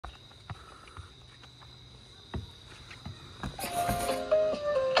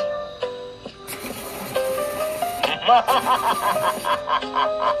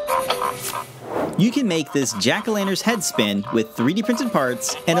You can make this jack-o'-lantern's head spin with 3D printed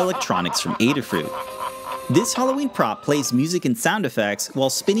parts and electronics from Adafruit. This Halloween prop plays music and sound effects while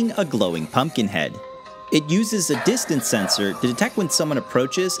spinning a glowing pumpkin head. It uses a distance sensor to detect when someone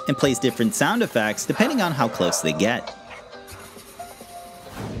approaches and plays different sound effects depending on how close they get.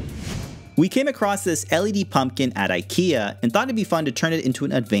 We came across this LED pumpkin at IKEA and thought it'd be fun to turn it into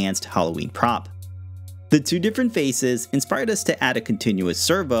an advanced Halloween prop. The two different faces inspired us to add a continuous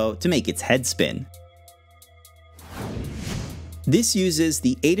servo to make its head spin. This uses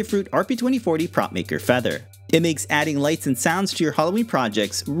the Adafruit RP2040 PropMaker feather. It makes adding lights and sounds to your Halloween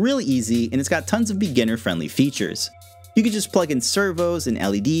projects really easy, and it's got tons of beginner-friendly features. You can just plug in servos and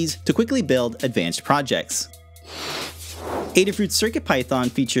LEDs to quickly build advanced projects. Adafruit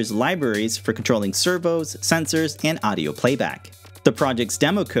CircuitPython features libraries for controlling servos, sensors, and audio playback. The project's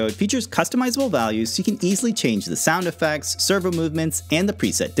demo code features customizable values so you can easily change the sound effects, servo movements, and the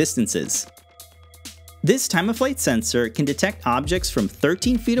preset distances. This time-of-flight sensor can detect objects from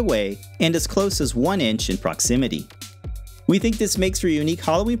 13 feet away and as close as 1 inch in proximity. We think this makes for a unique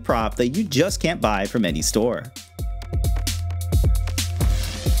Halloween prop that you just can't buy from any store.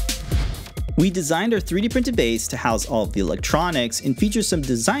 We designed our 3D printed base to house all of the electronics and features some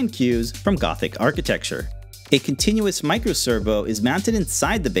design cues from Gothic architecture. A continuous microservo is mounted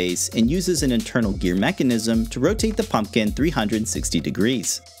inside the base and uses an internal gear mechanism to rotate the pumpkin 360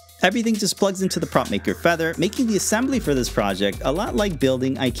 degrees. Everything just plugs into the PropMaker feather, making the assembly for this project a lot like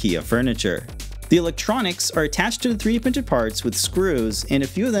building IKEA furniture. The electronics are attached to the 3D printed parts with screws, and a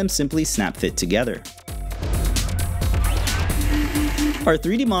few of them simply snap fit together. Our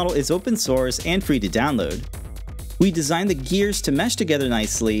 3D model is open source and free to download. We designed the gears to mesh together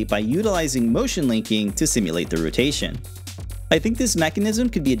nicely by utilizing motion linking to simulate the rotation. I think this mechanism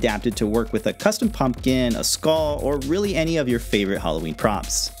could be adapted to work with a custom pumpkin, a skull, or really any of your favorite Halloween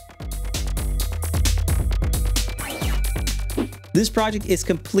props. This project is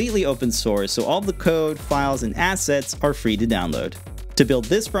completely open source, so all the code, files, and assets are free to download. To build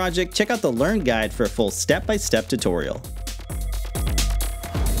this project, check out the Learn Guide for a full step-by-step tutorial.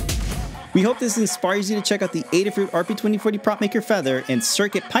 We hope this inspires you to check out the Adafruit RP2040 PropMaker feather and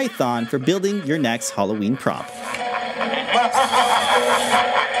CircuitPython for building your next Halloween prop.